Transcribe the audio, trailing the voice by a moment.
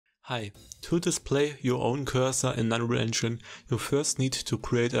Hi, to display your own cursor in Unreal Engine, you first need to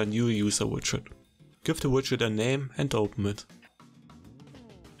create a new user widget. Give the widget a name and open it.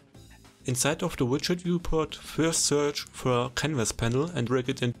 Inside of the widget viewport, first search for a canvas panel and drag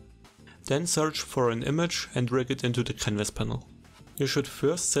it in. Then search for an image and drag it into the canvas panel. You should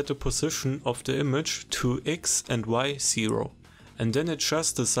first set the position of the image to X and Y 0, and then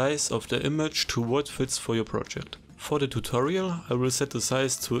adjust the size of the image to what fits for your project. For the tutorial, I will set the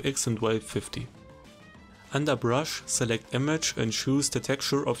size to X and Y 50. Under Brush, select Image and choose the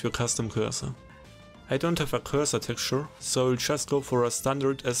texture of your custom cursor. I don't have a cursor texture, so I'll just go for a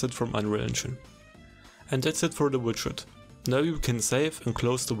standard asset from Unreal Engine. And that's it for the widget. Now you can save and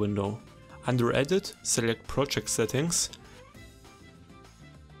close the window. Under Edit, select Project Settings,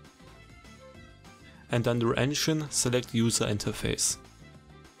 and under Engine, select User Interface.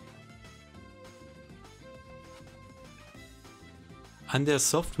 Under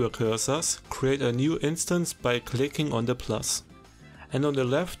Software Cursors, create a new instance by clicking on the plus. And on the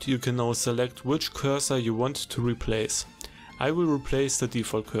left you can now select which cursor you want to replace. I will replace the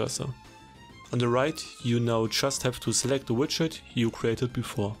default cursor. On the right you now just have to select the widget you created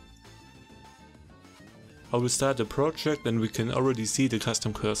before. I will start the project and we can already see the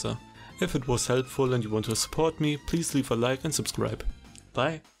custom cursor. If it was helpful and you want to support me, please leave a like and subscribe.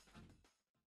 Bye!